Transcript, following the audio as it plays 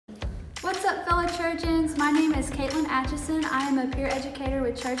What's up, fellow Trojans? My name is Caitlin Atchison. I am a peer educator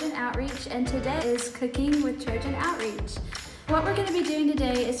with Trojan Outreach, and today is Cooking with Trojan Outreach. What we're going to be doing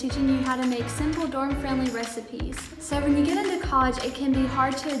today is teaching you how to make simple dorm-friendly recipes. So when you get into college, it can be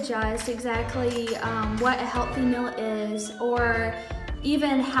hard to adjust exactly what a healthy meal is, or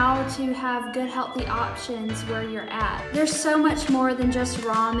even how to have good healthy options where you're at. There's so much more than just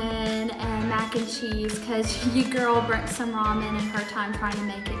ramen and mac and cheese, because your girl burnt some ramen in her time trying to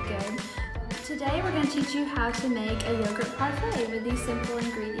make it good. Today we're going to teach you how to make a yogurt parfait with these simple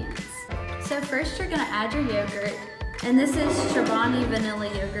ingredients. So first you're going to add your yogurt, and this is Chobani vanilla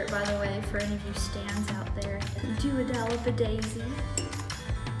yogurt, by the way, for any of you stans out there. Do a dollop of daisy.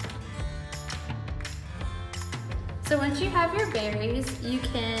 So once you have your berries, you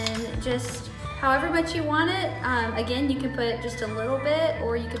can just, however much you want it, again, you can put just a little bit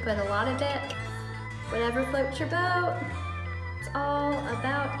or you can put a lot of it, whatever floats your boat. It's all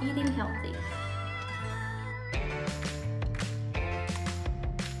about eating healthy.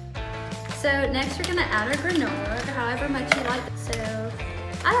 So next we're gonna add our granola, however much you like. So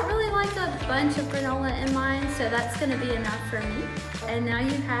I don't really like a bunch of granola in mine, so that's gonna be enough for me. And now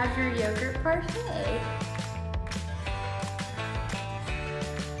you have your yogurt parfait.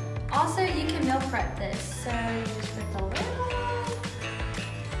 Also, you can meal prep this. So you just put the lid on,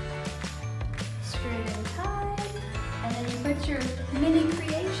 screw it in tight, and then you put your mini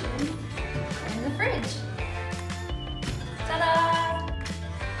creation